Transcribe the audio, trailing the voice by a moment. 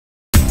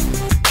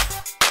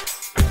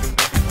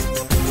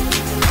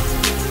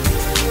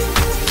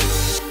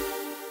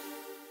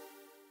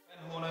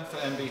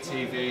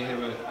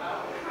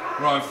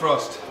Ryan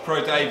Frost,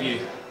 pro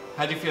debut.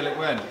 How do you feel it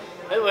went?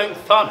 It went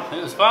fun.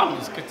 It was fun. It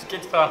was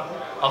good fun.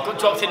 I got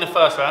dropped in the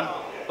first round,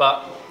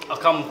 but I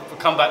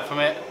come back from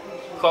it.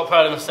 Quite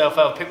proud of myself.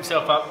 I picked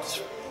myself up,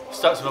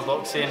 stuck to my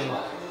boxing,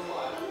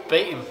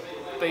 beat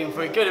him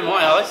pretty good in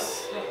my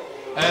eyes.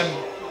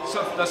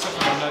 So that's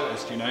something I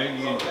noticed. You know,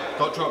 you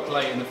got dropped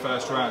late in the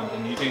first round,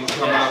 and you didn't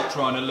come out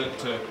trying to look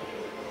to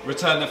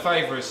return the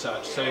favour as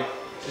such. So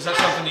is that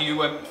something that you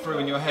went through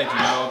in your head? You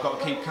know, I've got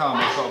to keep calm.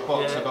 I've got to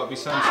box. I've got to be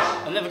sensible.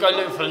 I never go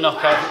looking for the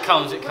knockout. If it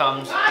comes, it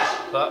comes.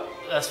 But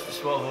that's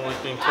just what I've always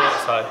been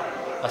taught.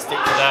 So I stick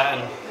to that,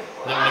 and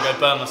I didn't want to go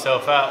burn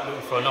myself out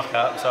looking for a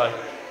knockout. So I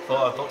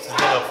thought I'd box his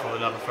head off for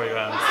another 3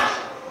 rounds.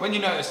 When you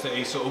noticed that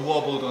he sort of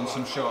wobbled on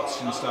some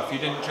shots and stuff, you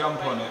didn't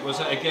jump on it. Was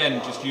it again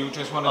just you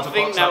just wanted to box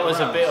out? I think that was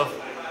a bit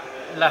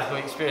of lack of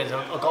experience.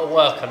 I've got to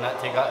work on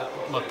that thing.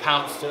 My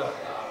pounce to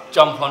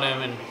jump on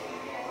him, and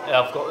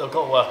I've got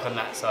to work on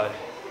that. So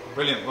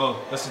brilliant.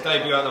 Well, that's the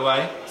debut out of the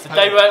way. It's the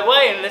debut out of the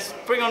way, and let's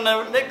bring on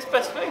the next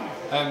best thing.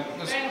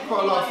 There's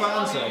quite a lot of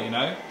fans there. You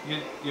know,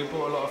 you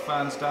brought a lot of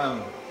fans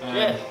down.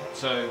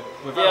 So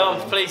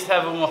I'm pleased to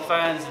have all my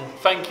fans, and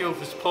thank you all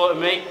for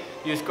supporting me.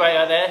 You was great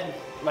out there.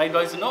 Made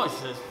loads of noise.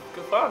 It was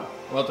good fun.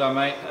 Well done,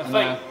 mate.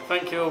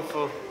 Thank you all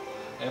for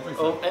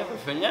everything.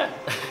 Everything, yeah.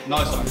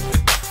 Nice one.